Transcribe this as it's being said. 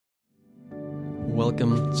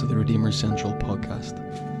Welcome to the Redeemer Central podcast.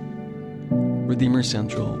 Redeemer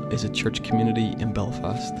Central is a church community in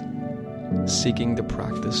Belfast, seeking to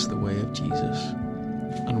practice the way of Jesus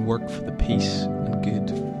and work for the peace and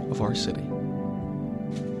good of our city.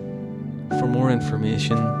 For more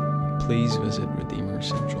information, please visit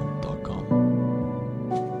redeemercentral.com.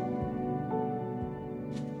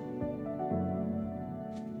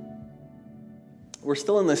 We're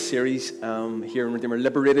still in this series here in Redeemer,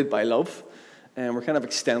 Liberated by Love, and we're kind of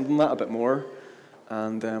extending that a bit more.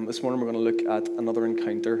 And this morning we're going to look at another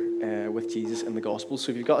encounter with Jesus in the Gospels.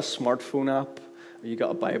 So if you've got a smartphone app or you've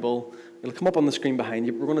got a Bible, it'll come up on the screen behind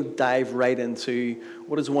you. We're going to dive right into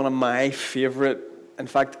what is one of my favorite, in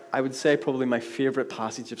fact, I would say probably my favorite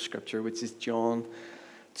passage of Scripture, which is John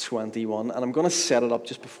 21. And I'm going to set it up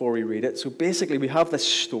just before we read it. So basically we have this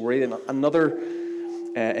story, another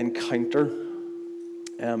encounter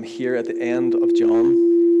here at the end of John.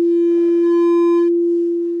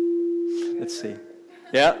 Let's see.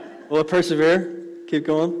 Yeah, will it persevere? Keep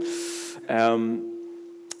going.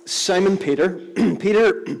 Simon Peter.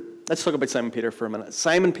 Let's talk about Simon Peter for a minute.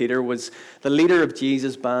 Simon Peter was the leader of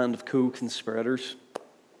Jesus' band of co-conspirators.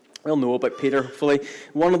 We'll know about Peter, hopefully.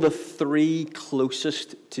 One of the three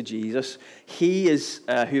closest to Jesus. He is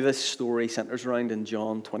who this story centers around in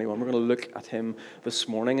John 21. We're going to look at him this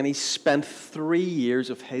morning. And he spent 3 years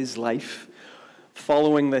of his life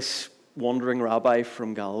following this wandering rabbi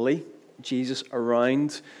from Galilee, Jesus,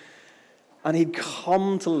 around. And he'd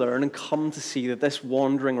come to learn and come to see that this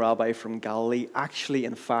wandering rabbi from Galilee actually,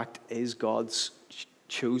 in fact, is God's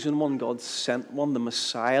chosen one, God's sent one, the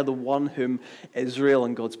Messiah, the one whom Israel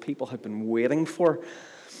and God's people had been waiting for.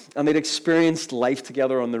 And they'd experienced life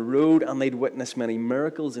together on the road, and they'd witnessed many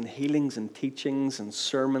miracles and healings and teachings and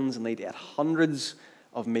sermons, and they'd had hundreds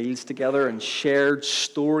of meals together and shared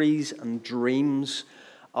stories and dreams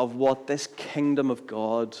of what this kingdom of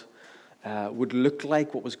God would look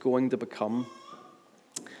like, what was going to become.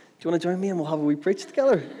 Do you want to join me and we'll have a wee preach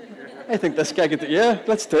together? I think this guy could do, yeah,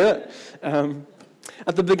 let's do it.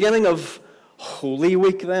 At the beginning of Holy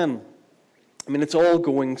Week then, I mean, it's all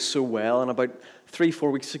going so well, and about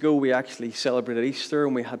 3-4 weeks ago we actually celebrated Easter,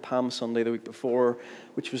 and we had Palm Sunday the week before,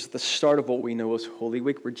 which was the start of what we know as Holy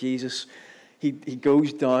Week, where Jesus, he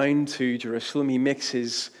goes down to Jerusalem, he makes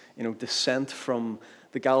his descent from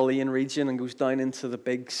the Galilean region and goes down into the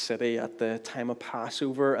big city at the time of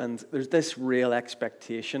Passover, and there's this real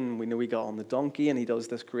expectation. We know he got on the donkey and he does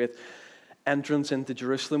this great entrance into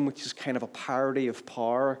Jerusalem, which is kind of a parody of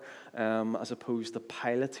power, as opposed to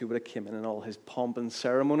Pilate, who would have come in all his pomp and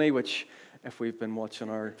ceremony, which, if we've been watching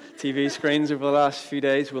our TV screens over the last few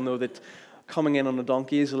days, we'll know that coming in on a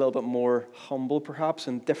donkey is a little bit more humble perhaps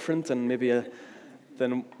and different, and maybe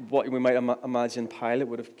than what we might imagine Pilate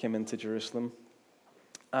would have come into Jerusalem.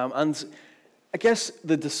 And I guess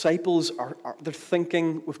the disciples they're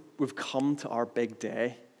thinking, we've come to our big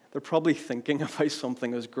day. They're probably thinking about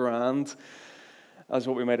something as grand as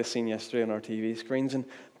what we might have seen yesterday on our TV screens. And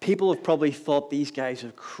people have probably thought these guys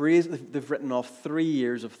are crazy. They've written off 3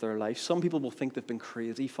 years of their life. Some people will think they've been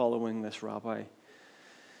crazy following this rabbi.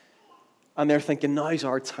 And they're thinking, now's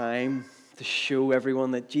our time to show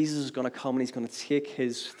everyone that Jesus is going to come and he's going to take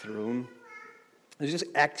his throne. There's this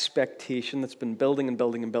expectation that's been building and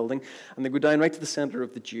building and building, and they go down right to the center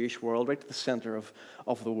of the Jewish world, right to the center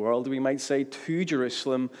of the world, we might say, to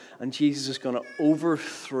Jerusalem, and Jesus is going to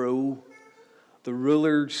overthrow the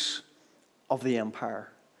rulers of the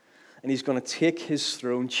empire. And he's going to take his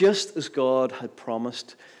throne just as God had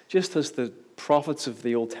promised, just as the prophets of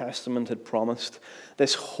the Old Testament had promised.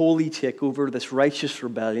 This holy takeover, this righteous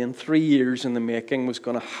rebellion, 3 years in the making, was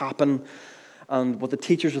going to happen. And what the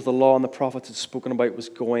teachers of the law and the prophets had spoken about was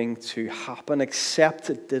going to happen, except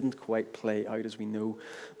it didn't quite play out, as we know,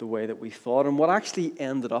 the way that we thought. And what actually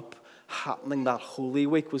ended up happening that Holy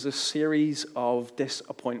Week was a series of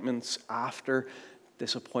disappointments after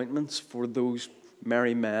disappointments for those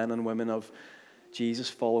merry men and women of Jesus,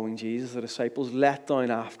 following Jesus, the disciples,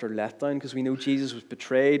 letdown after letdown, because we know Jesus was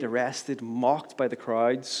betrayed, arrested, mocked by the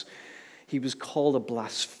crowds. He was called a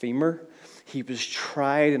blasphemer. He was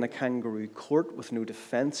tried in a kangaroo court with no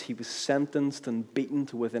defense. He was sentenced and beaten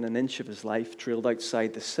to within an inch of his life, trailed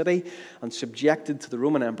outside the city, and subjected to the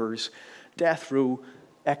Roman emperor's death row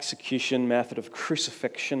execution method of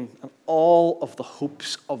crucifixion. And all of the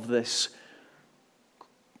hopes of this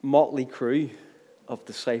motley crew of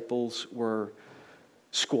disciples were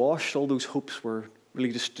squashed. All those hopes were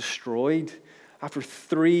really just destroyed after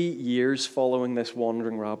 3 years following this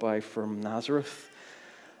wandering rabbi from Nazareth.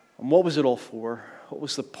 And what was it all for? What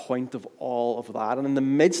was the point of all of that? And in the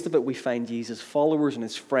midst of it, we find Jesus' followers and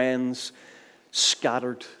his friends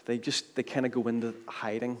scattered. They kind of go into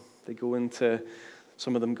hiding.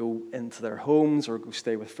 Some of them go into their homes or go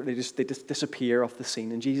stay with, they just disappear off the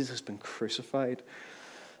scene. And Jesus has been crucified.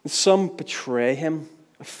 And some betray him.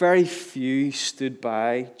 Very few stood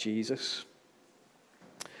by Jesus.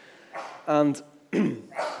 And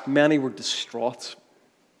many were distraught.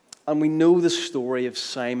 And we know the story of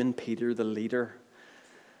Simon Peter, the leader,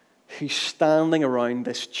 who's standing around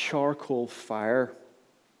this charcoal fire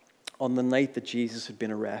on the night that Jesus had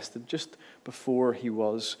been arrested, just before he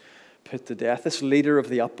was put to death. This leader of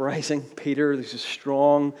the uprising, Peter, he's a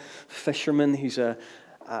strong fisherman. He's a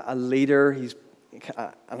leader. He's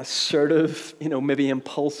an assertive, maybe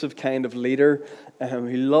impulsive kind of leader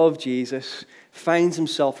who loved Jesus, finds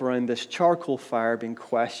himself around this charcoal fire being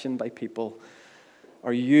questioned by people.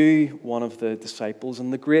 Are you one of the disciples?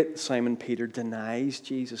 And the great Simon Peter denies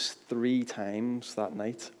Jesus 3 times that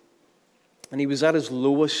night. And he was at his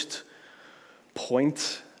lowest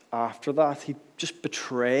point after that. He just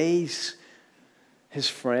betrays his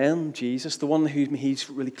friend, Jesus, the one whom he's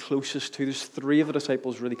really closest to. There's 3 of the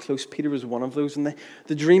disciples really close. Peter was one of those. And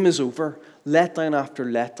the dream is over. Letdown after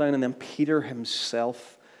letdown. And then Peter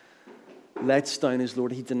himself lets down his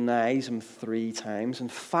Lord. He denies him 3 times.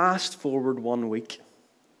 And fast forward 1 week.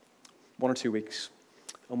 1 or 2 weeks,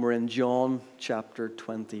 and we're in John chapter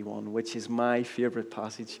 21, which is my favorite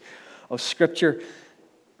passage of Scripture,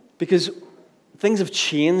 because things have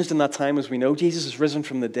changed in that time, as we know. Jesus is risen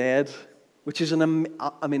from the dead, which is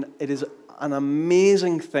it is an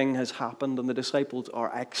amazing thing has happened, and the disciples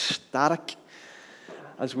are ecstatic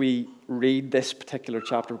as we read this particular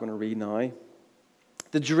chapter we're going to read now.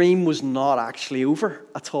 The dream was not actually over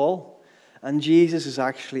at all, and Jesus is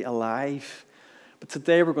actually alive. But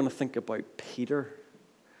today we're going to think about Peter.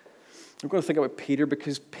 We're going to think about Peter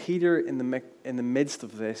because Peter, in the midst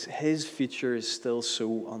of this, his future is still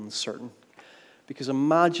so uncertain. Because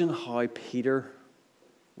imagine how Peter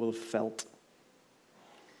will have felt.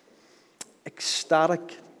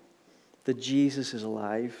 Ecstatic that Jesus is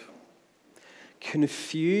alive.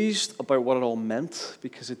 Confused about what it all meant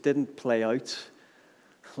because it didn't play out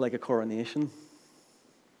like a coronation.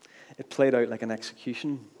 It played out like an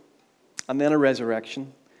execution. And then a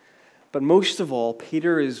resurrection. But most of all,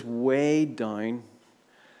 Peter is weighed down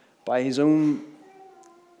by his own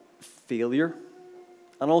failure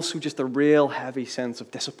and also just a real heavy sense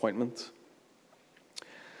of disappointment.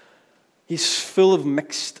 He's full of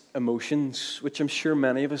mixed emotions, which I'm sure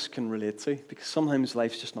many of us can relate to, because sometimes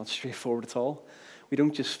life's just not straightforward at all. We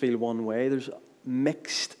don't just feel one way. There's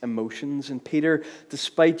mixed emotions. And Peter,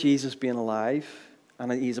 despite Jesus being alive,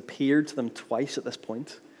 and he's appeared to them twice at this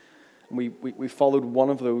point, we followed one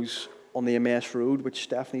of those on the Emmaus Road, which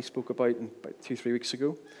Stephanie spoke about 2-3 weeks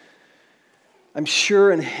ago. I'm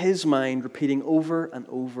sure in his mind, repeating over and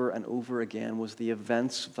over and over again, was the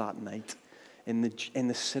events of that night in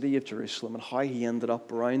the city of Jerusalem, and how he ended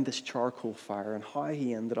up around this charcoal fire, and how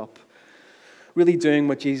he ended up really doing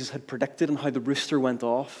what Jesus had predicted, and how the rooster went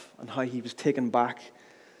off, and how he was taken back,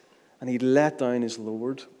 and he let down his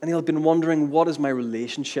Lord. And he'll have been wondering, what does my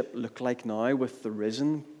relationship look like now with the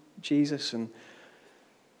risen Jesus? And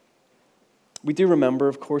we do remember,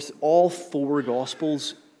 of course, all 4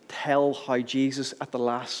 Gospels tell how Jesus at the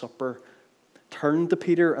Last Supper turned to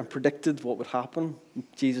Peter and predicted what would happen.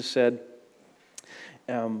 Jesus said,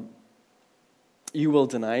 you will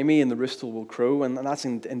deny me and the rooster will crow. And that's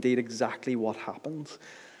indeed exactly what happened.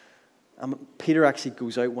 Peter actually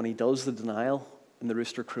goes out when he does the denial and the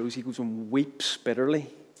rooster crows. He goes and weeps bitterly,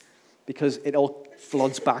 because it all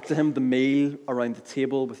floods back to him, the meal around the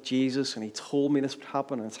table with Jesus, and he told me this would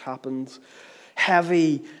happen, and it's happened.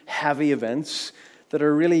 Heavy, heavy events that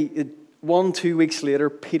are really, 1-2 weeks later,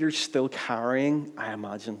 Peter's still carrying, I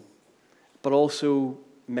imagine, but also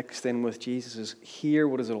mixed in with Jesus is here,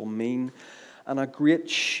 what does it all mean? And a great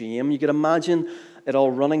shame. You could imagine it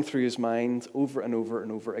all running through his mind over and over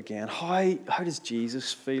and over again. How does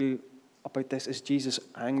Jesus feel about this? Is Jesus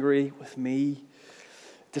angry with me?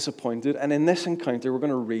 Disappointed? And in this encounter, we're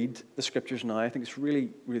going to read the Scriptures now. I think it's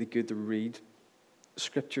really, really good to read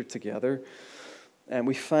Scripture together. And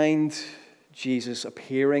we find Jesus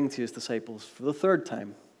appearing to his disciples for the 3rd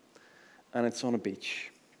time. And it's on a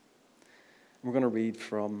beach. We're going to read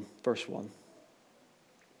from verse 1.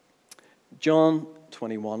 John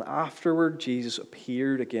 21. Afterward, Jesus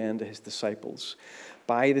appeared again to his disciples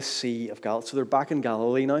by the Sea of Galilee. So they're back in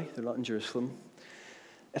Galilee now. They're not in Jerusalem.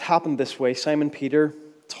 It happened this way. Simon Peter,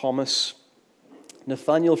 Thomas,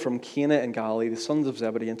 Nathanael from Cana in Galilee, the sons of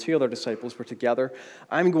Zebedee, and 2 other disciples were together.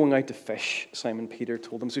 I'm going out to fish, Simon Peter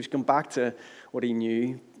told them. So he's come back to what he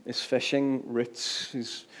knew, his fishing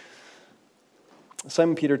roots.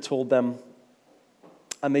 Simon Peter told them,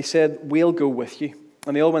 And they said, we'll go with you.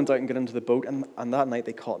 And they all went out and got into the boat, and that night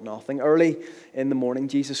they caught nothing. Early in the morning,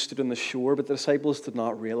 Jesus stood on the shore, but the disciples did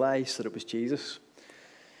not realize that it was Jesus.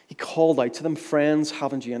 He called out to them, friends,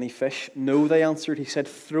 haven't you any fish? No, they answered. He said,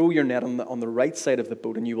 throw your net on the right side of the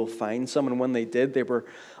boat and you will find some. And when they did, they were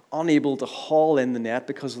unable to haul in the net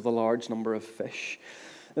because of the large number of fish.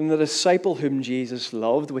 And the disciple whom Jesus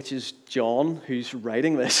loved, which is John, who's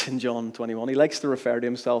writing this in John 21, he likes to refer to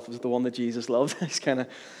himself as the one that Jesus loved. He's kind of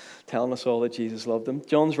telling us all that Jesus loved him.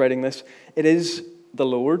 John's writing this. It is the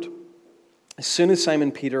Lord. As soon as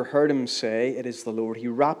Simon Peter heard him say, it is the Lord, he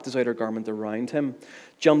wrapped his outer garment around him,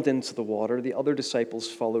 jumped into the water. The other disciples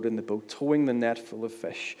followed in the boat, towing the net full of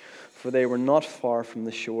fish, for they were not far from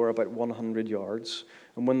the shore, about 100 yards.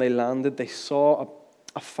 And when they landed, they saw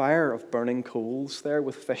a fire of burning coals there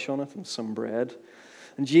with fish on it and some bread.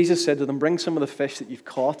 And Jesus said to them, bring some of the fish that you've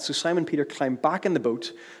caught. So Simon Peter climbed back in the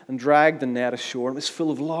boat and dragged the net ashore. It was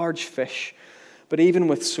full of large fish. But even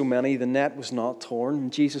with so many, the net was not torn.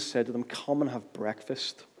 And Jesus said to them, come and have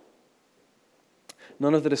breakfast.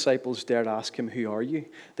 None of the disciples dared ask him, who are you?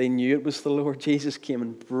 They knew it was the Lord. Jesus came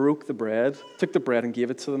and broke the bread, took the bread and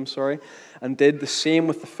gave it to them, and did the same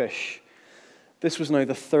with the fish. This was now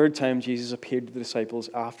the third time Jesus appeared to the disciples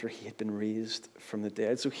after he had been raised from the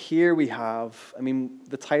dead. So here we have,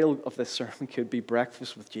 the title of this sermon could be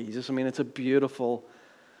Breakfast with Jesus. It's a beautiful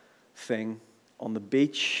thing on the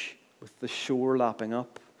beach with the shore lapping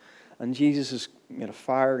up. And Jesus has made a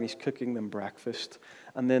fire and he's cooking them breakfast.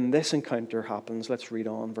 And then this encounter happens. Let's read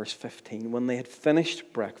on, verse 15. When they had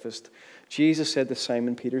finished breakfast, Jesus said to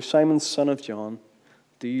Simon Peter, Simon, son of John,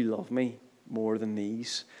 do you love me more than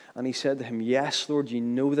these? And he said to him, yes, Lord, you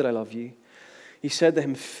know that I love you. He said to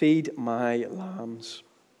him, feed my lambs.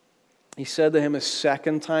 He said to him a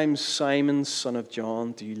second time, Simon, son of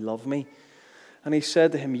John, do you love me? And he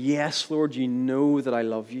said to him, yes, Lord, you know that I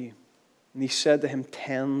love you. And he said to him,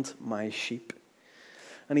 tend my sheep.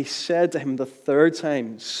 And he said to him the third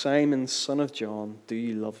time, Simon, son of John, do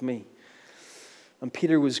you love me? And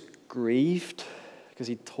Peter was grieved because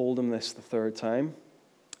he told him this the third time.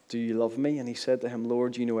 Do you love me? And he said to him,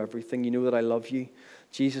 Lord, you know everything. You know that I love you.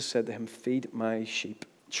 Jesus said to him, feed my sheep.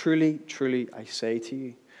 Truly, truly, I say to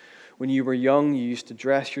you, when you were young, you used to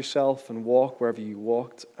dress yourself and walk wherever you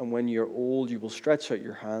walked. And when you're old, you will stretch out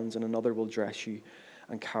your hands and another will dress you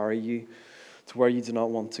and carry you to where you do not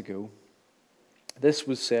want to go. This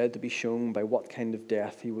was said to be shown by what kind of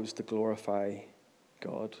death he was to glorify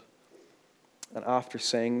God. And after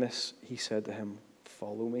saying this, he said to him,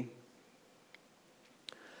 follow me.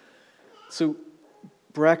 So,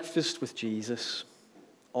 breakfast with Jesus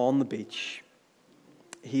on the beach.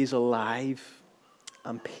 He's alive,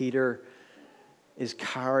 and Peter is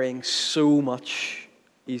carrying so much.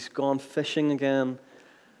 He's gone fishing again,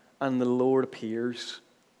 and the Lord appears.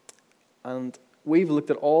 And we've looked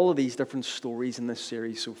at all of these different stories in this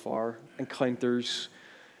series so far, encounters,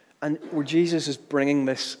 and where Jesus is bringing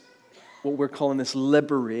this, what we're calling this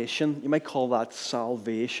liberation. You might call that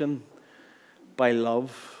salvation by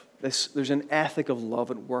love. There's an ethic of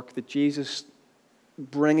love at work that Jesus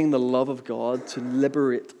bringing the love of God to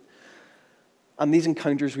liberate. And these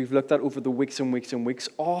encounters we've looked at over the weeks and weeks and weeks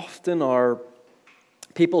often are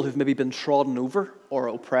people who've maybe been trodden over or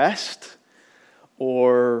oppressed,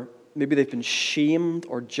 or maybe they've been shamed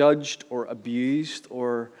or judged or abused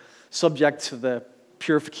or subject to the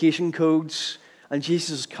purification codes. And Jesus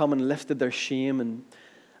has come and lifted their shame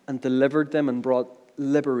and delivered them and brought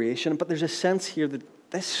liberation. But there's a sense here that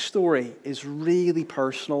this story is really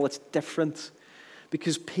personal. It's different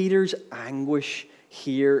because Peter's anguish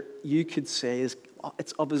here, you could say,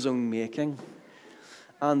 it's of his own making.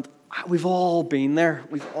 And we've all been there.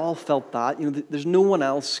 We've all felt that. There's no one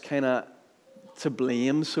else kind of to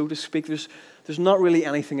blame, so to speak. There's not really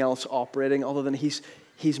anything else operating other than he's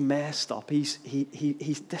messed up. He's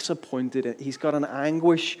disappointed. He's got an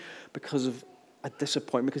anguish because of a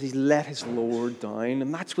disappointment because he's let his Lord down.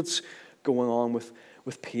 And that's what's going on with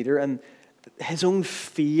Peter, and his own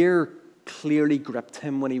fear clearly gripped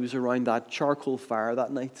him when he was around that charcoal fire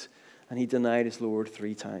that night, and he denied his Lord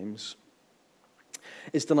 3 times.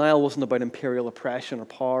 His denial wasn't about imperial oppression or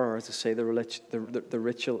power, or as I say, the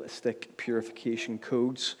ritualistic purification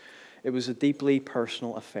codes. It was a deeply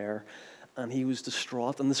personal affair, and he was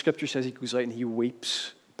distraught. And the scripture says he goes out and he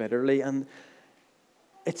weeps bitterly, and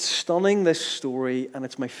it's stunning, this story, and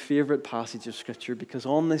it's my favorite passage of Scripture because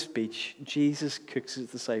on this beach, Jesus cooks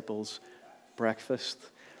his disciples breakfast,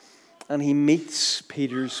 and he meets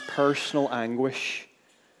Peter's personal anguish.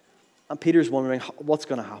 And Peter's wondering, what's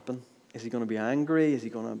going to happen? Is he going to be angry? Is he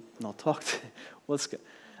going to not talk to him?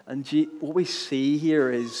 What we see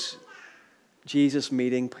here is Jesus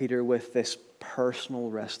meeting Peter with this personal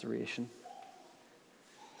restoration.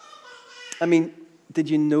 I mean, did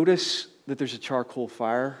you notice that there's a charcoal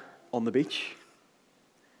fire on the beach?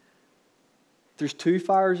 There's two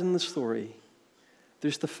fires in the story.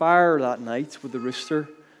 There's the fire that night with the rooster,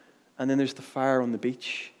 and then there's the fire on the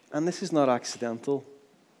beach. And this is not accidental.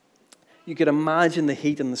 You could imagine the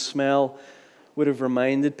heat and the smell would have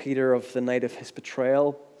reminded Peter of the night of his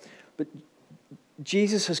betrayal. But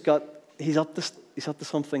Jesus he's up to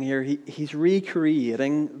something here. He's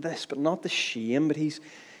recreating this, but not the shame, but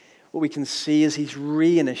what we can see is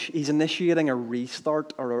he's initiating a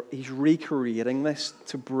restart, or he's recreating this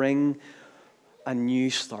to bring a new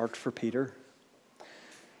start for Peter.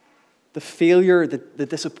 The failure, the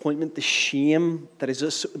disappointment, the shame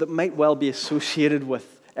that might well be associated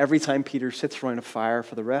with every time Peter sits around a fire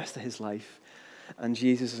for the rest of his life. And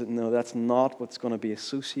Jesus said, no, that's not what's going to be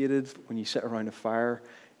associated. When you sit around a fire,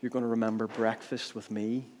 you're going to remember breakfast with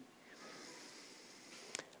me.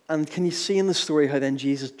 And can you see in the story how then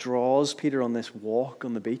Jesus draws Peter on this walk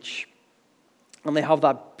on the beach? And they have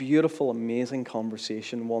that beautiful, amazing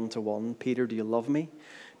conversation one-to-one. Peter, do you love me?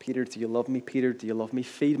 Peter, do you love me? Peter, do you love me?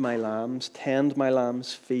 Feed my lambs, tend my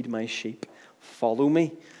lambs, feed my sheep, follow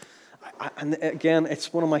me. And again,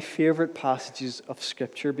 it's one of my favorite passages of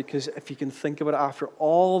Scripture, because if you can think about it, after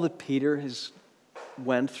all that Peter has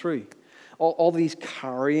went through, all these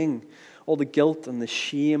carrying, all the guilt and the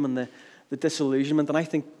shame and the disillusionment, and I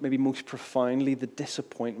think maybe most profoundly the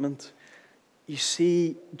disappointment, you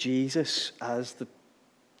see Jesus as the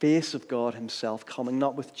face of God himself coming,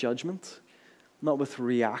 not with judgment, not with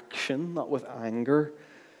reaction, not with anger,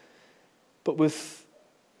 but with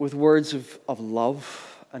words of love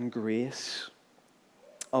and grace,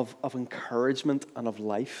 of encouragement and of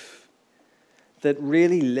life, that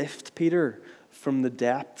really lift Peter from the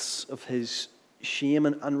depths of his shame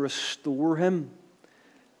and restore him.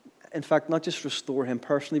 In fact, not just restore him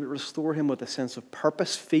personally, but restore him with a sense of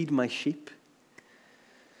purpose. Feed my sheep.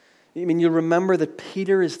 I mean, you'll remember that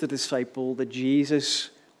Peter is the disciple that Jesus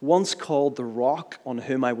once called the rock on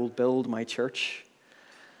whom I will build my church.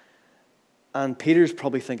 And Peter's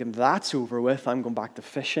probably thinking, that's over with, I'm going back to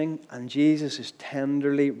fishing. And Jesus is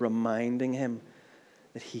tenderly reminding him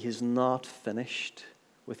that he is not finished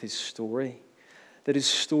with his story, that his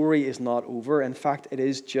story is not over. In fact, it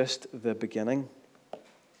is just the beginning.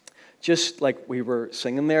 Just like we were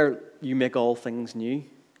singing there, you make all things new.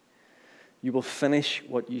 You will finish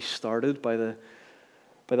what you started by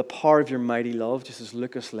the power of your mighty love, just as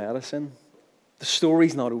Lucas led us in. The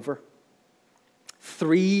story's not over.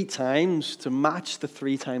 3 times, to match the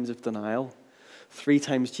 3 times of denial, 3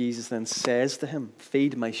 times Jesus then says to him,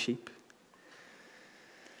 feed my sheep.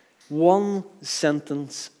 One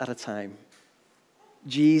sentence at a time,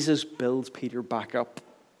 Jesus builds Peter back up.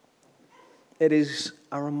 It is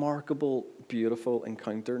a remarkable, beautiful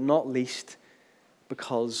encounter, not least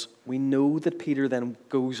because we know that Peter then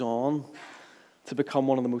goes on to become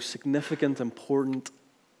one of the most significant, important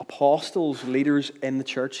apostles, leaders in the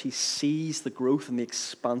church. He sees the growth and the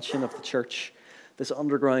expansion of the church, this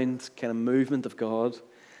underground kind of movement of God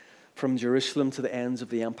from Jerusalem to the ends of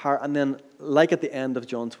the empire. And then, like at the end of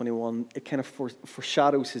John 21, it kind of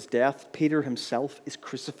foreshadows his death. Peter himself is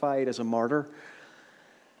crucified as a martyr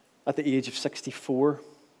at the age of 64.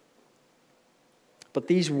 But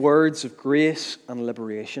these words of grace and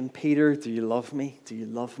liberation, Peter, do you love me? Do you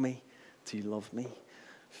love me? Do you love me?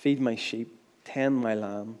 Feed my sheep. Tend my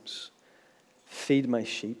lambs, feed my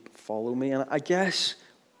sheep, follow me. And I guess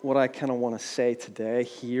what I kind of want to say today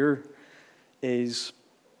here is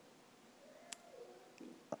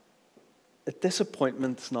that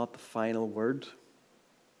disappointment is not the final word.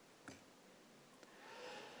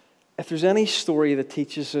 If there's any story that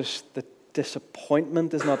teaches us that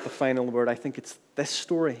disappointment is not the final word, I think it's this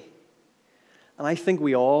story. And I think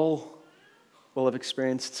we all will have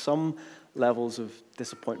experienced some levels of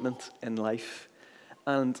disappointment in life,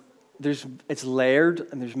 and it's layered,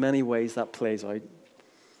 and there's many ways that plays out.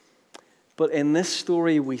 But in this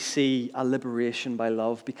story we see a liberation by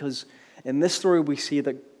love, because in this story we see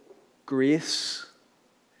that grace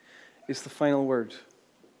is the final word.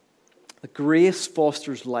 That grace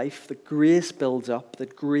fosters life, that grace builds up,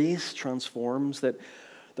 that grace transforms, that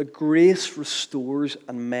grace restores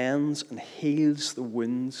and mends and heals the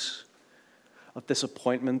wounds of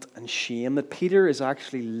disappointment and shame, that Peter is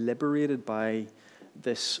actually liberated by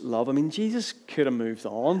this love. I mean, Jesus could have moved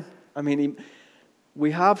on. I mean,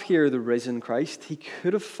 we have here the risen Christ. He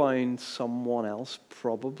could have found someone else,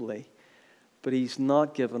 probably, but he's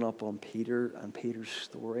not given up on Peter and Peter's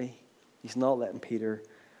story. He's not letting Peter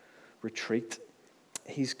retreat.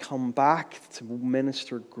 He's come back to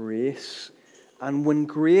minister grace And when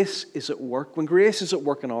grace is at work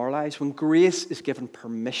in our lives, when grace is given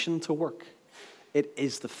permission to work, it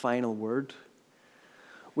is the final word.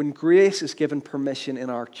 When grace is given permission in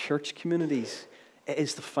our church communities, it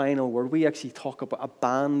is the final word. We actually talk about a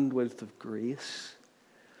bandwidth of grace.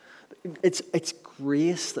 It's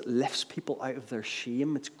grace that lifts people out of their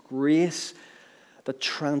shame. It's grace that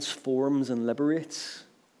transforms and liberates.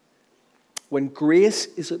 When grace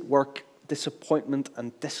is at work, disappointment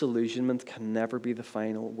and disillusionment can never be the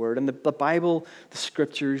final word. And the Bible, the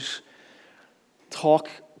scriptures, talk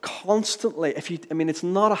constantly. It's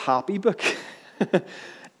not a happy book.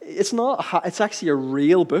 It's actually a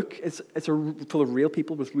real book. It's full of real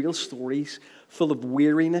people with real stories, full of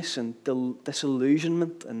weariness and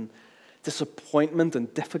disillusionment and disappointment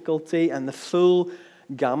and difficulty and the full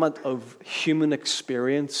gamut of human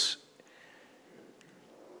experience.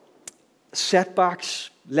 Setbacks,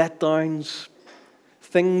 letdowns,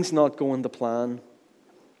 things not going to plan,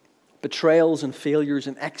 betrayals and failures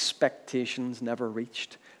and expectations never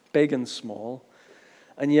reached, big and small.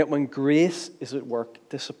 And yet when grace is at work,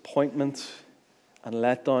 disappointment and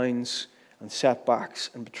letdowns and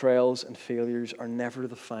setbacks and betrayals and failures are never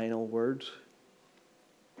the final word.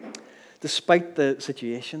 Despite the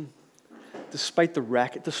situation, despite the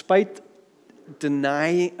wreck, despite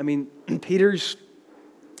denying, Peter's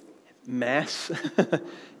mess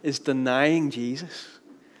is denying Jesus.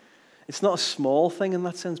 It's not a small thing in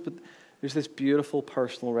that sense, but there's this beautiful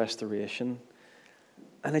personal restoration.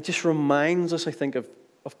 And it just reminds us, I think, of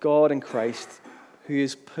God in Christ, who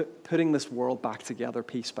is putting this world back together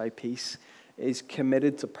piece by piece, is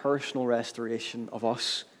committed to personal restoration of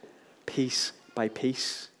us piece by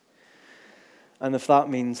piece. And if that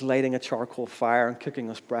means lighting a charcoal fire and cooking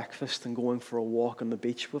us breakfast and going for a walk on the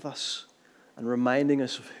beach with us and reminding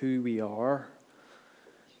us of who we are,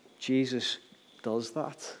 Jesus does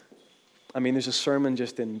that. There's a sermon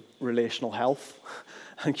just in relational health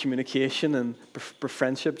and communication and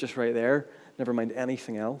friendship just right there. Never mind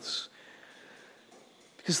anything else.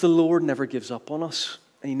 Because the Lord never gives up on us.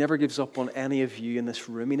 And He never gives up on any of you in this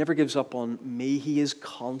room. He never gives up on me. He is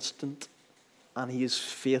constant. And He is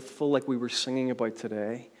faithful, like we were singing about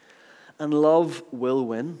today. And love will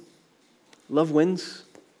win. Love wins.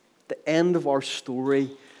 The end of our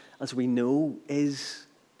story, as we know, is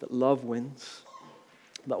that love wins.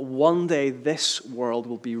 That one day this world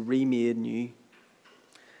will be remade new.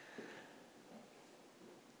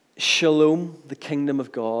 Shalom, the kingdom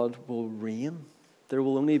of God, will reign. There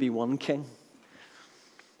will only be one king,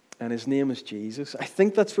 and His name is Jesus. I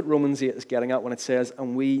think that's what Romans 8 is getting at when it says,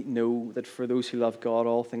 and we know that for those who love God,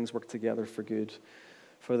 all things work together for good,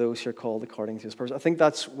 for those who are called according to His purpose. I think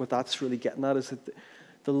that's what that's really getting at, is that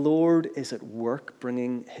the Lord is at work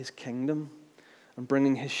bringing His kingdom and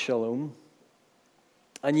bringing His shalom.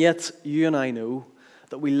 And yet, you and I know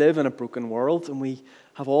that we live in a broken world, and we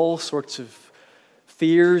have all sorts of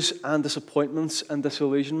fears and disappointments and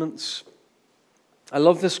disillusionments. I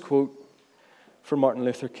love this quote from Martin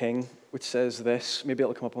Luther King, which says this. Maybe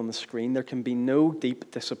it'll come up on the screen. There can be no deep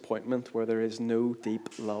disappointment where there is no deep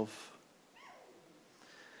love.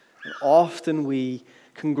 And often we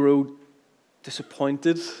can grow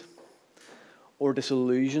disappointed or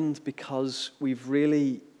disillusioned because we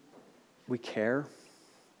care.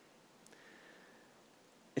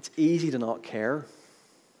 It's easy to not care.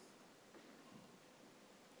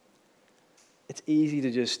 It's easy to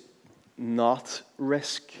just not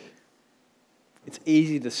risk. It's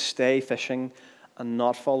easy to stay fishing and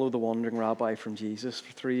not follow the wandering rabbi from Jesus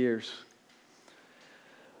for 3 years.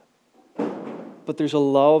 But there's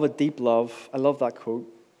a deep love. I love that quote.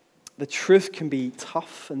 The truth can be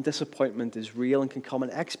tough, and disappointment is real and can come,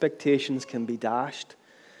 and expectations can be dashed.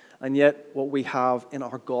 And yet what we have in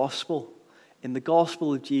our gospel, in the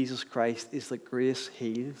gospel of Jesus Christ, is that grace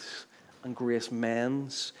heals and grace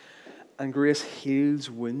mends. And grace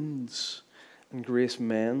heals wounds, and grace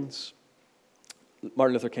mends.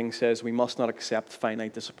 Martin Luther King says, we must not accept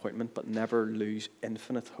finite disappointment, but never lose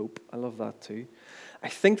infinite hope. I love that too. I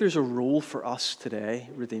think there's a role for us today,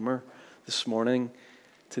 Redeemer, this morning,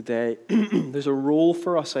 today. There's a role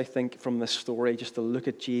for us, I think, from this story, just to look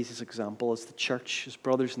at Jesus' example as the church, as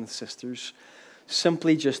brothers and sisters,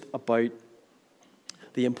 simply just about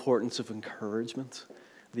the importance of encouragement,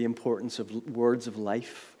 the importance of words of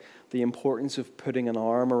life, the importance of putting an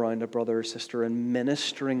arm around a brother or sister and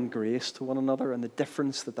ministering grace to one another, and the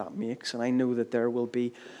difference that that makes. And I know that there will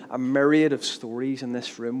be a myriad of stories in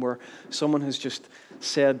this room where someone has just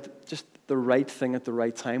said just the right thing at the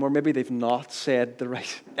right time, or maybe they've not said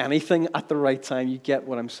anything at the right time. You get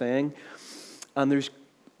what I'm saying? And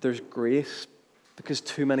there's grace, because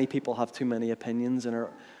too many people have too many opinions and are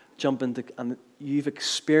jump into, and you've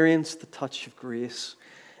experienced the touch of grace,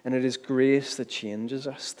 and it is grace that changes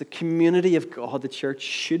us. The community of God, the church,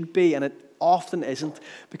 should be, and it often isn't,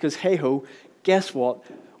 because hey-ho, guess what?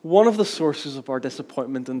 One of the sources of our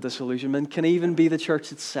disappointment and disillusionment can even be the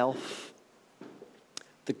church itself.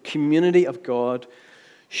 The community of God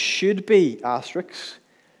should be, asterisks,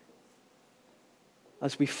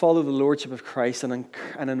 as we follow the Lordship of Christ, an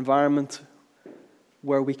environment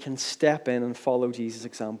where we can step in and follow Jesus'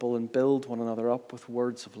 example and build one another up with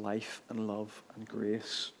words of life and love and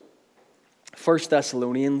grace. 1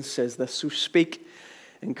 Thessalonians says this, so speak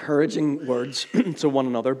encouraging words to one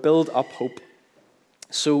another, build up hope,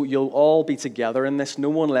 so you'll all be together in this, no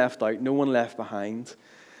one left out, no one left behind.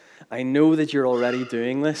 I know that you're already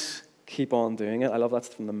doing this. Keep on doing it. I love that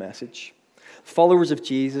from the Message. Followers of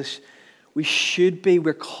Jesus,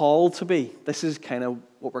 we're called to be. This is kind of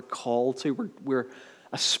what we're called to. We're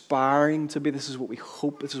aspiring to be. This is what we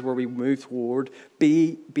hope. This is where we move toward.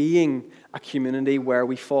 Being a community where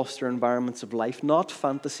we foster environments of life, not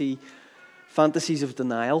fantasies of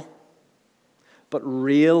denial, but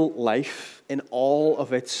real life in all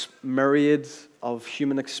of its myriad of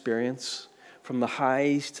human experience, from the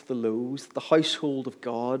highs to the lows. The household of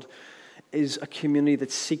God is a community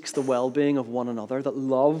that seeks the well-being of one another, that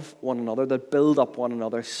love one another, that build up one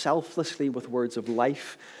another selflessly with words of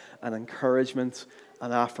life and encouragement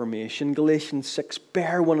and affirmation. Galatians 6,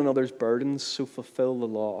 bear one another's burdens, so fulfill the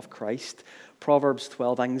law of Christ. Proverbs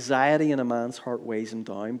 12, anxiety in a man's heart weighs him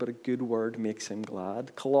down, but a good word makes him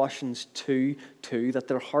glad. Colossians 2, that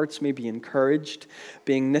their hearts may be encouraged,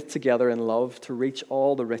 being knit together in love, to reach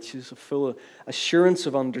all the riches of full assurance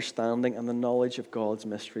of understanding and the knowledge of God's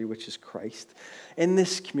mystery, which is Christ. In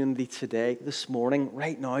this community today, this morning,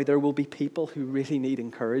 right now, there will be people who really need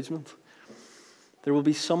encouragement. There will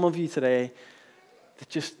be some of you today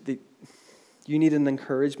that you need an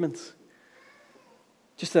encouragement.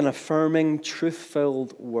 Just an affirming,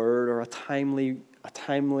 truth-filled word, or a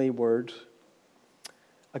timely word,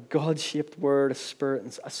 a God-shaped word, a spirit,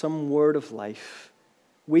 and some word of life.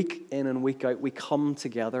 Week in and week out, we come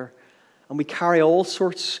together and we carry all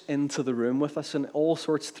sorts into the room with us and all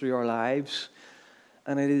sorts through our lives.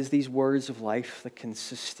 And it is these words of life that can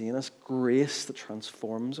sustain us, grace that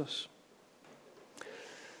transforms us.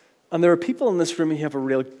 And there are people in this room who have a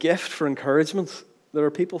real gift for encouragement. There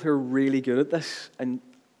are people who are really good at this, and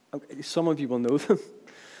some of you will know them.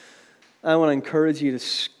 I want to encourage you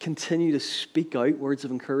to continue to speak out words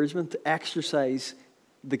of encouragement, to exercise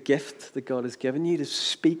the gift that God has given you, to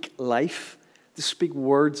speak life, to speak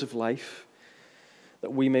words of life,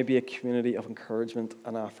 that we may be a community of encouragement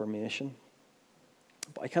and affirmation.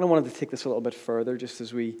 But I kind of wanted to take this a little bit further just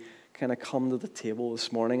as we kind of come to the table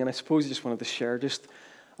this morning, and I suppose I just wanted to share just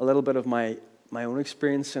a little bit of my own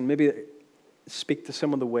experience and maybe speak to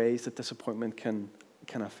some of the ways that disappointment can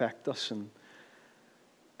affect us. And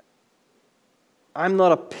I'm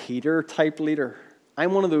not a Peter type leader.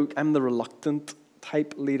 I'm the reluctant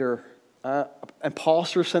type leader.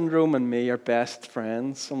 Imposter syndrome and me are best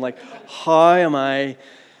friends. I'm like, how am I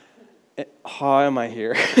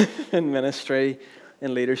here in ministry,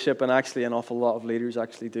 in leadership? And actually an awful lot of leaders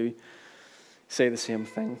actually do say the same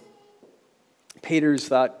thing. Peter's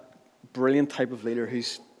that brilliant type of leader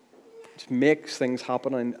who's just makes things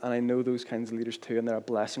happen, and I know those kinds of leaders too, and they're a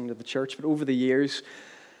blessing to the church. But over the years,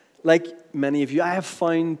 like many of you, I have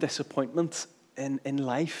found disappointment in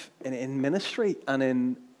life, in ministry, and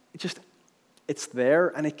in just, it's there,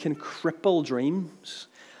 and it can cripple dreams.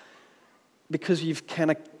 Because you've kind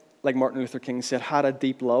of, like Martin Luther King said, had a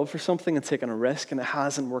deep love for something and taken a risk, and it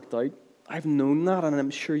hasn't worked out. I've known that, and I'm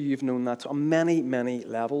sure you've known that on many, many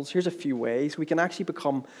levels. Here's a few ways. We can actually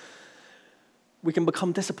become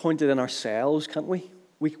disappointed in ourselves, can't we?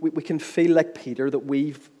 We can feel like Peter, that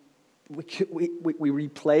we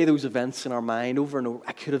replay those events in our mind over and over.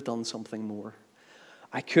 I could have done something more.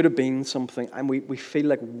 I could have been something, and we feel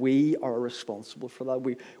like we are responsible for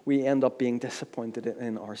that. We end up being disappointed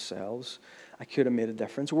in ourselves. I could have made a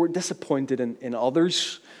difference. We're disappointed in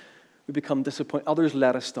others. We become disappointed. Others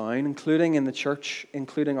let us down, including in the church,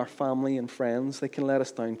 including our family and friends. They can let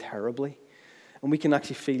us down terribly. And we can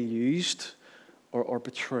actually feel used or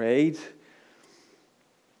betrayed.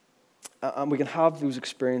 And we can have those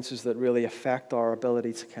experiences that really affect our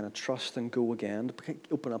ability to kind of trust and go again, to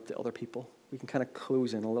open up to other people. We can kind of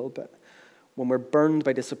close in a little bit. When we're burned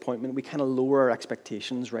by disappointment, we kind of lower our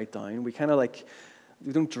expectations right down. We kind of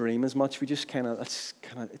we don't dream as much. We just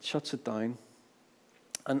it shuts it down.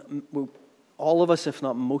 And all of us, if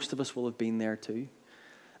not most of us, will have been there too.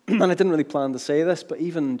 And I didn't really plan to say this, but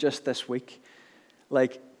even just this week,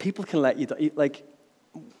 people can let you down.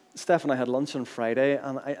 Steph and I had lunch on Friday,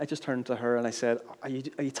 and I just turned to her and I said, are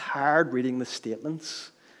you tired reading the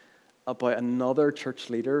statements about another church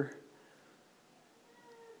leader?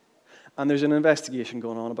 And there's an investigation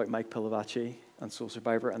going on about Mike Pilavachi and Soul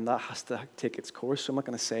Survivor, and that has to take its course, so I'm not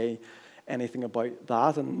going to say anything about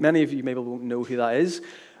that. And many of you maybe won't know who that is,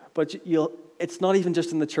 but it's not even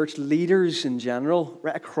just in the church. Leaders in general,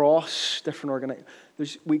 right across different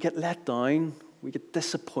organizations, we get let down, we get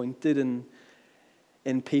disappointed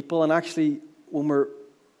in people, and actually, when we're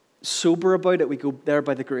sober about it, we go there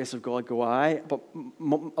by the grace of God, go I. But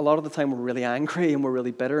a lot of the time, we're really angry and we're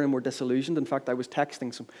really bitter and we're disillusioned. In fact, I was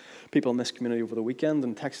texting some people in this community over the weekend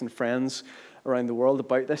and texting friends around the world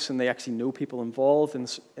about this, and they actually know people involved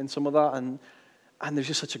in some of that, and there's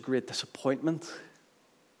just such a great disappointment.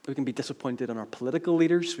 We can be disappointed in our political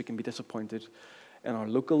leaders. We can be disappointed in our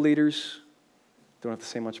local leaders. Don't have to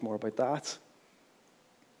say much more about that.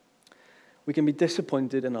 We can be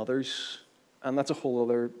disappointed in others, and that's a whole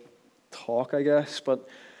other talk, I guess, but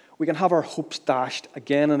we can have our hopes dashed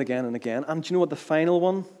again and again and again. And do you know what the final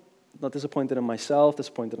one? Not disappointed in myself,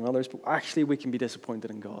 disappointed in others, but actually we can be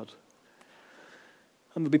disappointed in God.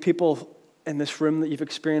 And there'll be people in this room that you've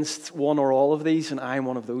experienced one or all of these, and I'm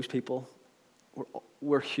one of those people.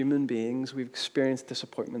 We're human beings. We've experienced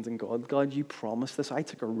disappointment in God. God, you promised this. I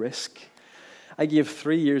took a risk. I gave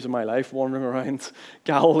 3 years of my life wandering around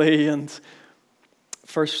Galilee and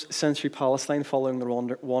first century Palestine, following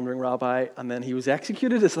the wandering rabbi, and then he was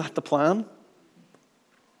executed. Is that the plan?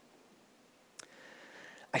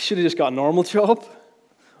 I should have just got a normal job.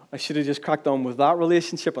 I should have just cracked on with that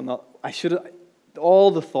relationship, and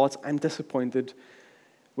all the thoughts. I'm disappointed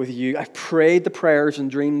with you. I've prayed the prayers and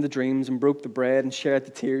dreamed the dreams and broke the bread and shared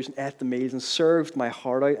the tears and ate the meals and served my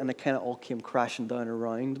heart out, and it kind of all came crashing down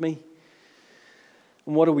around me.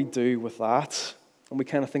 And what do we do with that? And we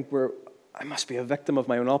kind of think I must be a victim of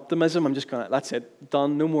my own optimism. That's it,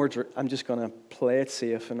 done, no more. I'm just going to play it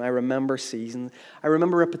safe. And I remember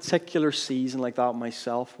a particular season like that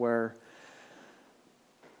myself where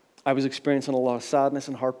I was experiencing a lot of sadness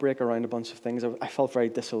and heartbreak around a bunch of things. I felt very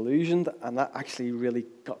disillusioned, and that actually really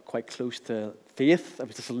got quite close to faith. I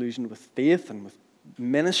was disillusioned with faith and with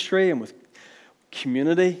ministry and with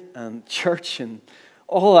community and church and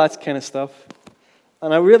all that kind of stuff.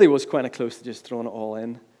 And I really was kind of close to just throwing it all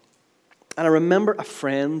in. And I remember a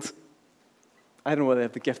friend, I don't know whether they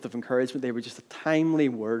have the gift of encouragement, they were just a timely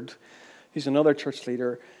word, who's another church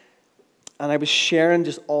leader. And I was sharing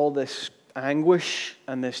just all this anguish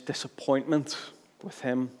and this disappointment with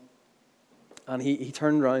him. And he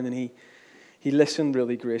turned around and he listened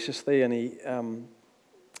really graciously, and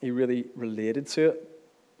he really related to it.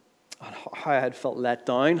 And how I had felt let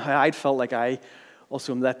down, how I'd felt like I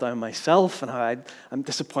also am let down myself, and how I'm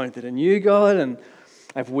disappointed in you, God, and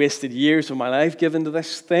I've wasted years of my life given to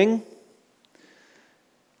this thing.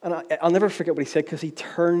 And I'll never forget what he said, because he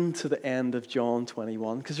turned to the end of John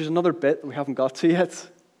 21, because there's another bit that we haven't got to yet.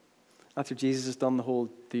 After Jesus has done the whole,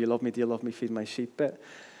 do you love me, feed my sheep bit.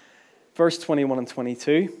 Verse 21 and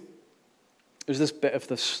 22, there's this bit of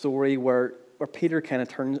the story where Peter kind of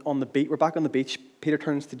turns on the beach. We're back on the beach. Peter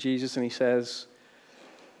turns to Jesus and he says,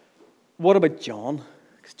 what about John?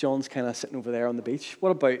 Because John's kind of sitting over there on the beach.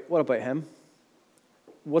 What about him?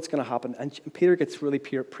 What's going to happen? And Peter gets really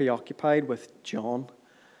preoccupied with John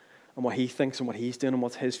and what he thinks and what he's doing and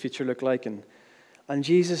what's his future look like. And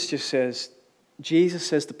Jesus says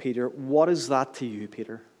to Peter, what is that to you,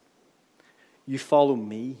 Peter? You follow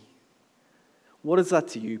me. What is that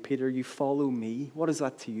to you, Peter? You follow me. What is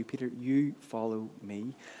that to you, Peter? You follow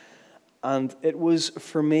me. And it was,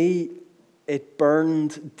 for me, it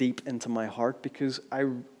burned deep into my heart, because I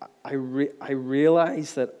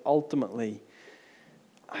realized that ultimately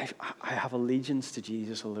I have allegiance to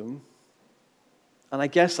Jesus alone. And I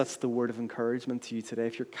guess that's the word of encouragement to you today.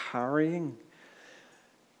 If you're carrying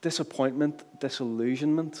disappointment,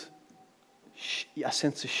 disillusionment, a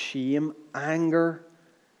sense of shame, anger,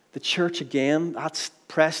 the church again, that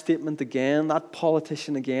press statement again, that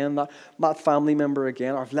politician again, that family member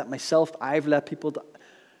again, or I've let people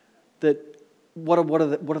that what about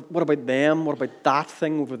them? What about that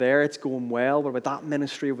thing over there? It's going well. What about that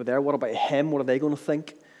ministry over there? What about him? What are they going to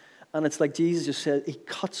think? And it's like Jesus just said, he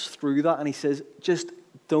cuts through that and he says, just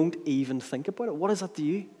don't even think about it. What is that to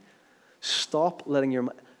you? Stop letting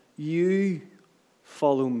you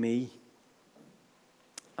follow me.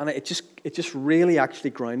 And it just really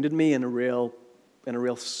actually grounded me in a real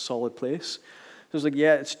solid place. It was like,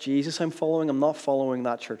 yeah, it's Jesus I'm following. I'm not following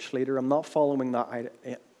that church leader. I'm not following that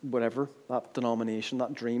whatever, that denomination,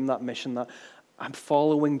 that dream, that mission. That I'm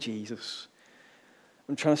following Jesus.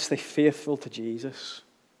 I'm trying to stay faithful to Jesus.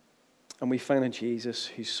 and we find a Jesus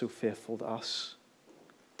who's so faithful to us.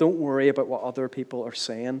 Don't worry about what other people are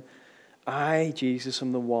saying. I, Jesus,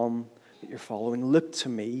 am the one that you're following. Look to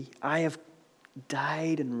me. I have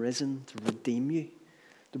died and risen to redeem you,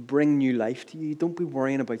 to bring new life to you. Don't be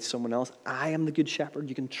worrying about someone else. I am the good shepherd.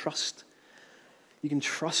 You can trust. You can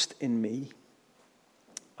trust in me.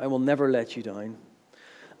 I will never let you down.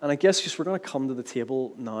 And I guess just we're going to come to the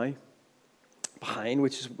table now, behind,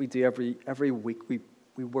 which is we do every week.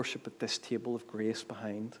 We worship at this table of grace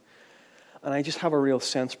behind. And I just have a real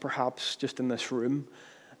sense, perhaps, just in this room,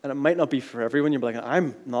 and it might not be for everyone. You'll be like,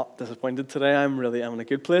 I'm not disappointed today. I'm in a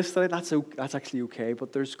good place today. That's actually okay.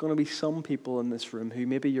 But there's going to be some people in this room who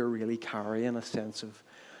maybe you're really carrying a sense of,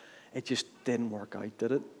 it just didn't work out,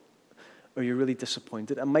 did it? Or you're really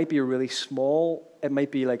disappointed. It might be really small. It might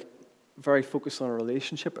be like very focused on a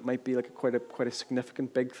relationship. It might be like quite a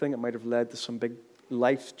significant big thing. It might have led to some big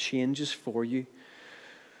life changes for you.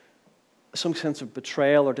 Some sense of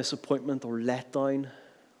betrayal or disappointment or letdown,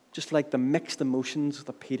 just like the mixed emotions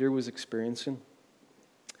that Peter was experiencing.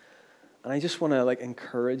 And I just want to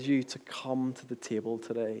encourage you to come to the table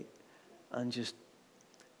today and just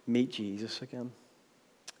meet Jesus again.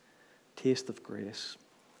 Taste of grace.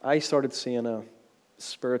 I started seeing a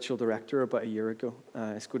spiritual director about a year ago.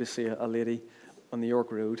 I was going to see a lady on the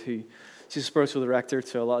York Road she's a spiritual director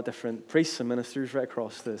to a lot of different priests and ministers right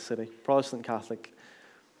across the city, Protestant, Catholic.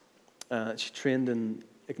 She trained in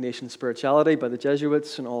Ignatian spirituality by the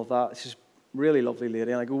Jesuits and all of that. She's a really lovely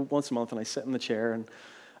lady. And I go once a month and I sit in the chair and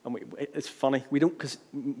it's funny. We don't, because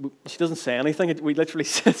she doesn't say anything. We literally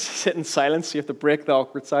sit in silence. So you have to break the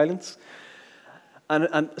awkward silence.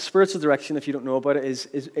 And spiritual direction, if you don't know about it,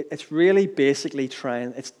 it's really basically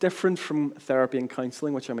it's different from therapy and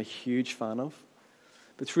counseling, which I'm a huge fan of.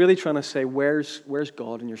 But it's really trying to say, where's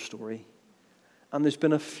God in your story? And there's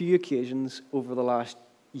been a few occasions over the last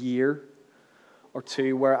year or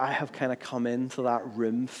two where I have kind of come into that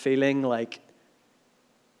room feeling like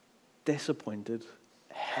disappointed,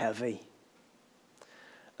 heavy.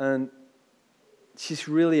 And she's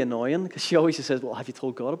really annoying because she always just says, well, have you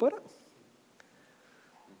told God about it?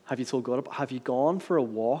 Have you told God about it? Have you gone for a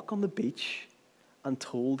walk on the beach and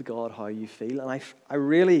told God how you feel? And I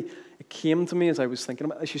really, it came to me as I was thinking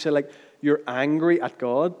about it. She said, you're angry at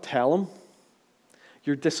God, tell him.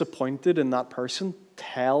 You're disappointed in that person,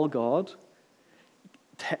 tell God.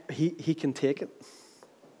 He can take it.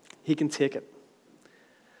 He can take it.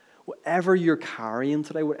 Whatever you're carrying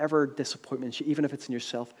today, whatever disappointment, even if it's in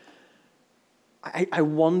yourself, I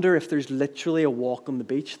wonder if there's literally a walk on the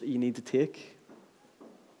beach that you need to take,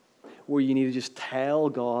 where you need to just tell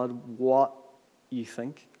God what you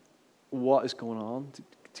think, what is going on,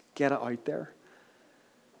 to get it out there.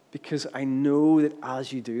 Because I know that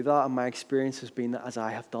as you do that, and my experience has been that as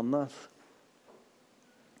I have done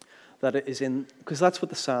that it is because that's what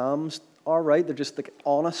the Psalms are, right? They're just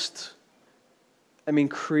honest. I mean,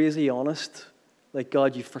 crazy honest.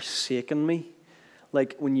 God, you've forsaken me.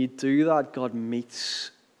 When you do that, God meets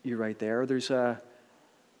you right there. There's a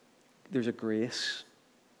grace.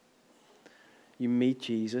 You meet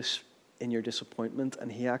Jesus in your disappointment,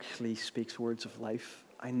 and he actually speaks words of life.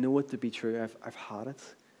 I know it to be true. I've had it.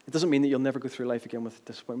 It doesn't mean that you'll never go through life again with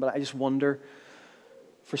disappointment, but I just wonder,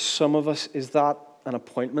 for some of us, is that an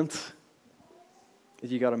appointment that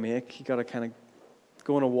you got to make? You got to kind of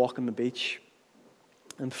go on a walk on the beach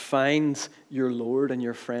and find your Lord and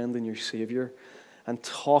your friend and your Savior and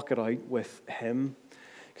talk it out with him.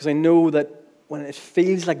 Because I know that when it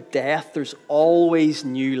feels like death, there's always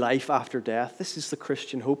new life after death. This is the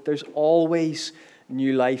Christian hope. There's always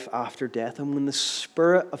new life after death. And when the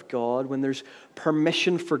Spirit of God, when there's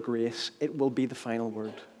permission for grace, it will be the final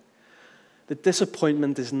word. The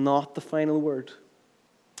disappointment is not the final word.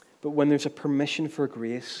 But when there's a permission for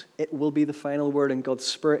grace, it will be the final word, and God's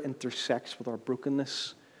Spirit intersects with our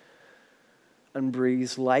brokenness and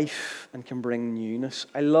breathes life and can bring newness.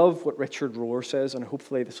 I love what Richard Rohr says, and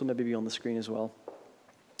hopefully this will maybe be on the screen as well.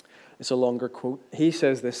 It's a longer quote. He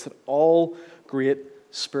says this, that all great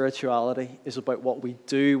spirituality is about what we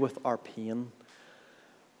do with our pain.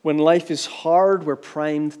 When life is hard, we're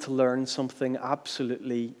primed to learn something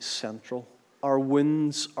absolutely central. Our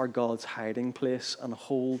wounds are God's hiding place and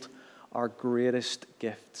hold our greatest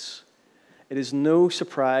gifts. It is no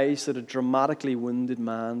surprise that a dramatically wounded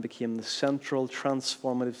man became the central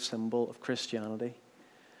transformative symbol of Christianity.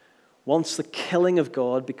 Once the killing of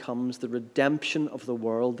God becomes the redemption of the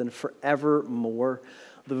world, then forevermore,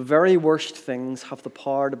 the very worst things have the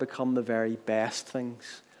power to become the very best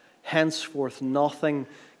things. Henceforth, nothing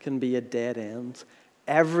can be a dead end.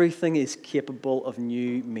 Everything is capable of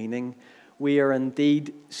new meaning We are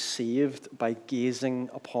indeed saved by gazing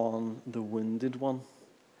upon the wounded one.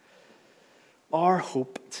 Our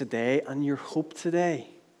hope today, and your hope today,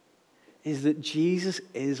 is that Jesus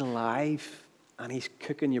is alive and he's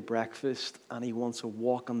cooking you breakfast and he wants a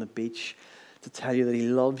walk on the beach to tell you that he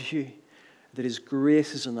loves you, that his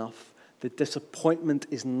grace is enough, that disappointment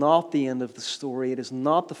is not the end of the story, it is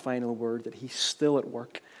not the final word, that he's still at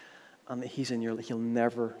work and that he'll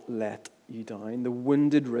never let you down. The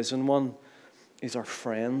wounded risen one is our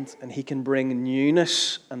friend, and he can bring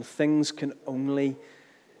newness, and things can only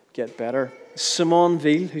get better. Simone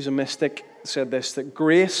Weil, who's a mystic, said this, that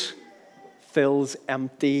grace fills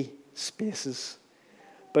empty spaces,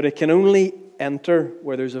 but it can only enter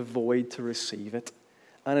where there's a void to receive it.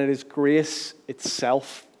 And it is grace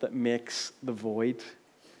itself that makes the void.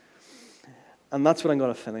 And that's what I'm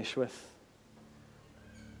going to finish with.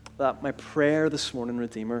 That my prayer this morning,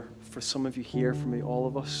 Redeemer, for some of you here, for me, all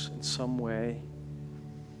of us in some way,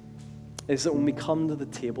 is that when we come to the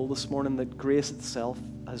table this morning, that grace itself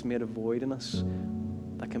has made a void in us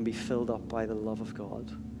that can be filled up by the love of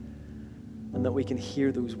God. And that we can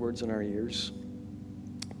hear those words in our ears.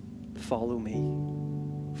 Follow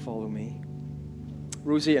me. Follow me.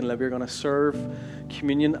 Rosie and Libby are going to serve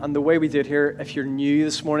communion. And the way we do it here, if you're new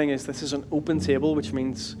this morning, is this is an open table, which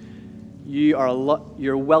means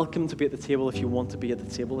you're welcome to be at the table if you want to be at the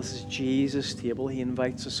table. This is Jesus' table. He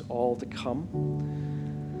invites us all to come.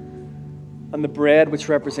 And the bread, which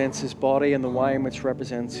represents his body, and the wine, which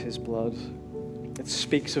represents his blood, it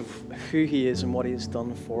speaks of who he is and what he has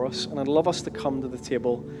done for us. And I'd love us to come to the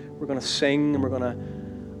table. We're going to sing, and we're going to,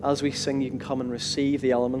 as we sing, you can come and receive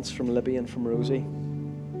the elements from Libby and from Rosie.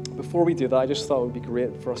 Before we do that, I just thought it would be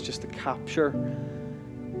great for us just to capture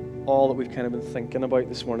all that we've kind of been thinking about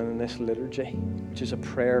this morning in this liturgy, which is a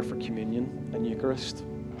prayer for communion and Eucharist.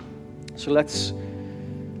 So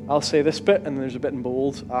I'll say this bit, and then there's a bit in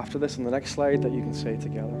bold after this on the next slide that you can say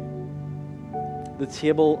together. The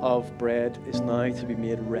table of bread is now to be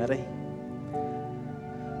made ready.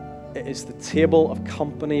 It is the table of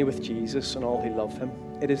company with Jesus and all who love him.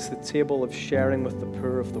 It is the table of sharing with the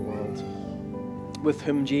poor of the world, with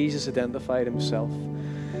whom Jesus identified himself.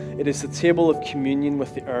 It is the table of communion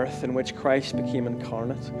with the earth in which Christ became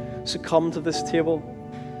incarnate. So come to this table,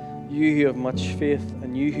 you who have much faith,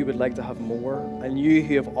 and you who would like to have more, and you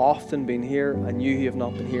who have often been here, and you who have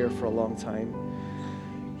not been here for a long time.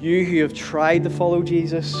 You who have tried to follow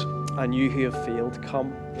Jesus, and you who have failed,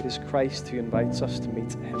 come. It is Christ who invites us to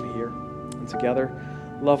meet him here. And together,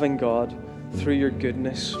 loving God, through your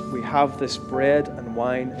goodness, we have this bread and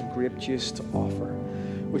wine and grape juice to offer,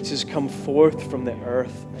 which has come forth from the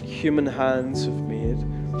earth and human hands have made.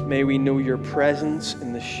 May we know your presence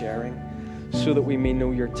in the sharing, so that we may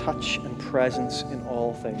know your touch and presence in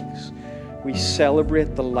all things. We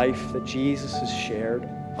celebrate the life that Jesus has shared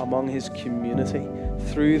among his community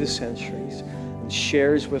through the centuries and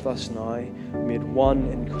shares with us now, made one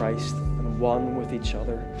in Christ and one with each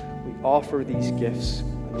other. We offer these gifts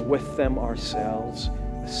and with them ourselves,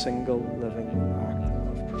 a single living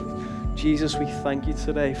act of praise. Jesus, we thank you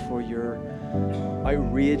today for your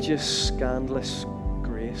outrageous, scandalous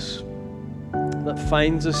grace that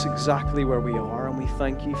finds us exactly where we are, and we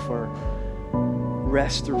thank you for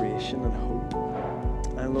restoration and hope.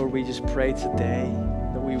 And Lord, we just pray today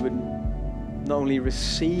that we would not only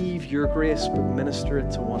receive your grace, but minister it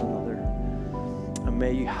to one another. And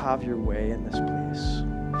may you have your way in this place.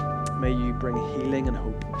 May you bring healing and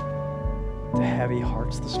hope to heavy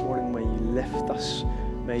hearts this morning. May you lift us.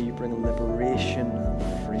 May you bring liberation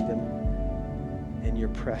and freedom in your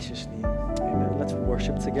precious name. Amen. Let's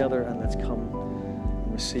worship together and let's come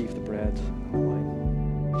and receive the bread and the wine.